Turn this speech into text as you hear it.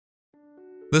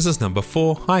This is number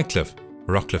 4 Highcliff,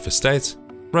 Rockcliff Estates,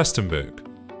 Rustenburg.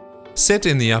 Set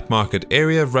in the upmarket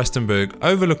area of Rustenburg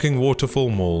overlooking Waterfall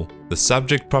Mall, the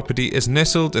subject property is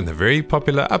nestled in the very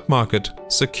popular upmarket,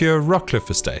 secure Rockcliff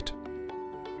Estate.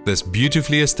 This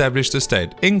beautifully established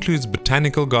estate includes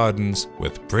botanical gardens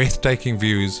with breathtaking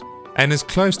views and is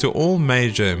close to all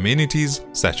major amenities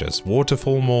such as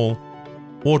Waterfall Mall,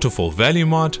 Waterfall Value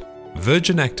Mart,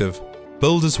 Virgin Active,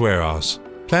 Builders Warehouse,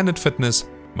 Planet Fitness,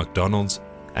 McDonald's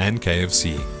and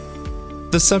KFC.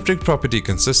 The subject property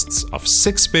consists of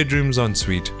 6 bedrooms en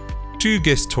suite, 2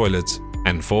 guest toilets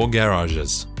and 4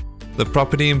 garages. The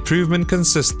property improvement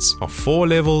consists of 4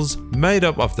 levels made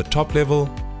up of the top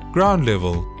level, ground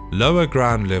level, lower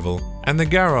ground level and the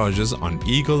garages on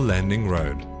Eagle Landing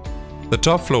Road. The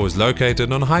top floor is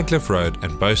located on Highcliff Road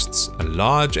and boasts a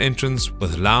large entrance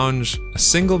with lounge, a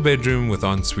single bedroom with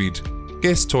ensuite,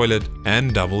 guest toilet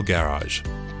and double garage.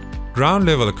 Ground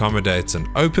level accommodates an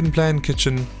open plan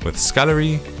kitchen with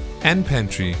scullery and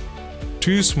pantry,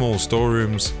 2 small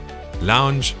storerooms,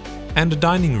 lounge and a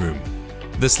dining room.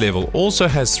 This level also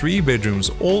has 3 bedrooms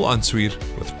all ensuite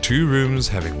with 2 rooms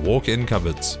having walk-in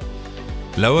cupboards.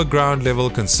 Lower ground level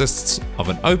consists of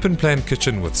an open plan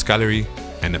kitchen with scullery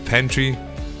and a pantry,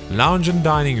 lounge and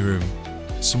dining room,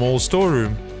 small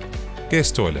storeroom,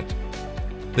 guest toilet.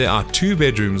 There are 2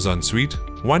 bedrooms en suite,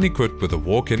 one equipped with a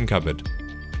walk-in cupboard.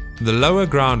 The lower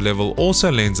ground level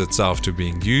also lends itself to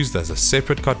being used as a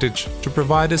separate cottage to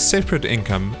provide a separate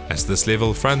income, as this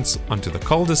level fronts onto the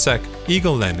cul-de-sac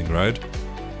Eagle Landing Road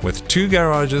with 2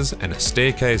 garages and a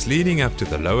staircase leading up to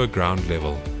the lower ground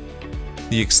level.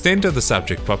 The extent of the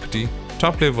subject property,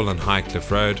 top level on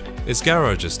Highcliff Road, is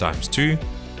garages times 2,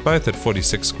 both at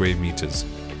 46 square meters.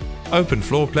 Open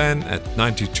floor plan at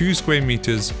 92 square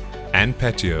meters and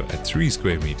patio at 3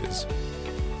 square meters.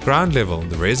 Ground level,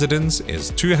 the residence is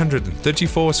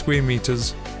 234 square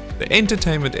meters, the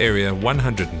entertainment area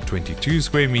 122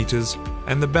 square meters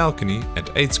and the balcony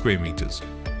at 8 square meters.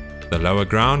 The lower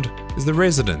ground is the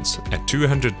residence at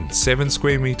 207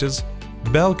 square meters,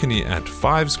 balcony at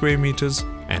 5 square meters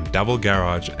and double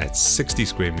garage at 60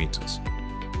 square meters.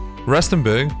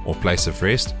 Rustenburg, or Place of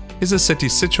Rest, is a city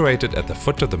situated at the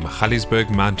foot of the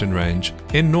Highcliff mountain range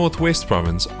in northwest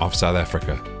province of South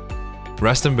Africa.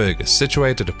 Rustenburg is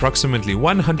situated approximately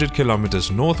 100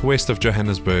 kilometers northwest of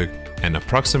Johannesburg and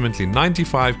approximately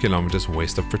 95 kilometers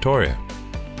west of Pretoria.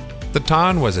 The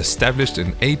town was established in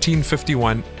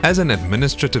 1851 as an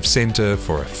administrative center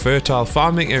for a fertile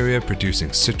farming area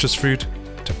producing citrus fruit,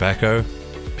 tobacco,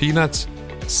 peanuts,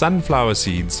 sunflower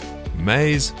seeds,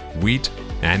 maize, wheat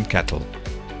and cattle.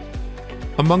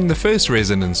 Among the first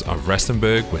residents of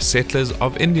Rustenburg were settlers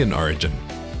of Indian origin.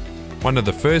 One of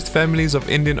the first families of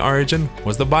Indian origin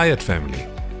was the Bayat family,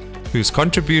 whose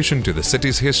contribution to the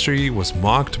city's history was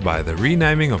marked by the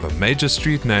renaming of a major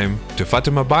street name to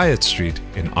Fatima Bayat Street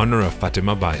in honor of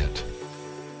Fatima Bayat.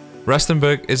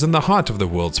 Rustenburg is in the heart of the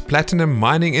world's platinum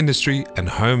mining industry and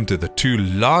home to the 2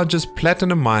 largest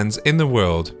platinum mines in the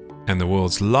world and the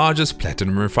world's largest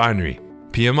platinum refinery,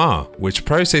 PMR, which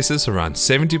processes around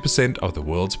 70% of the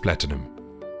world's platinum.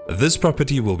 This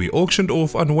property will be auctioned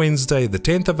off on Wednesday the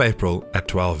 10th of April at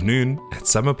 12 noon at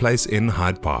Summer Place in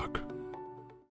Hyde Park.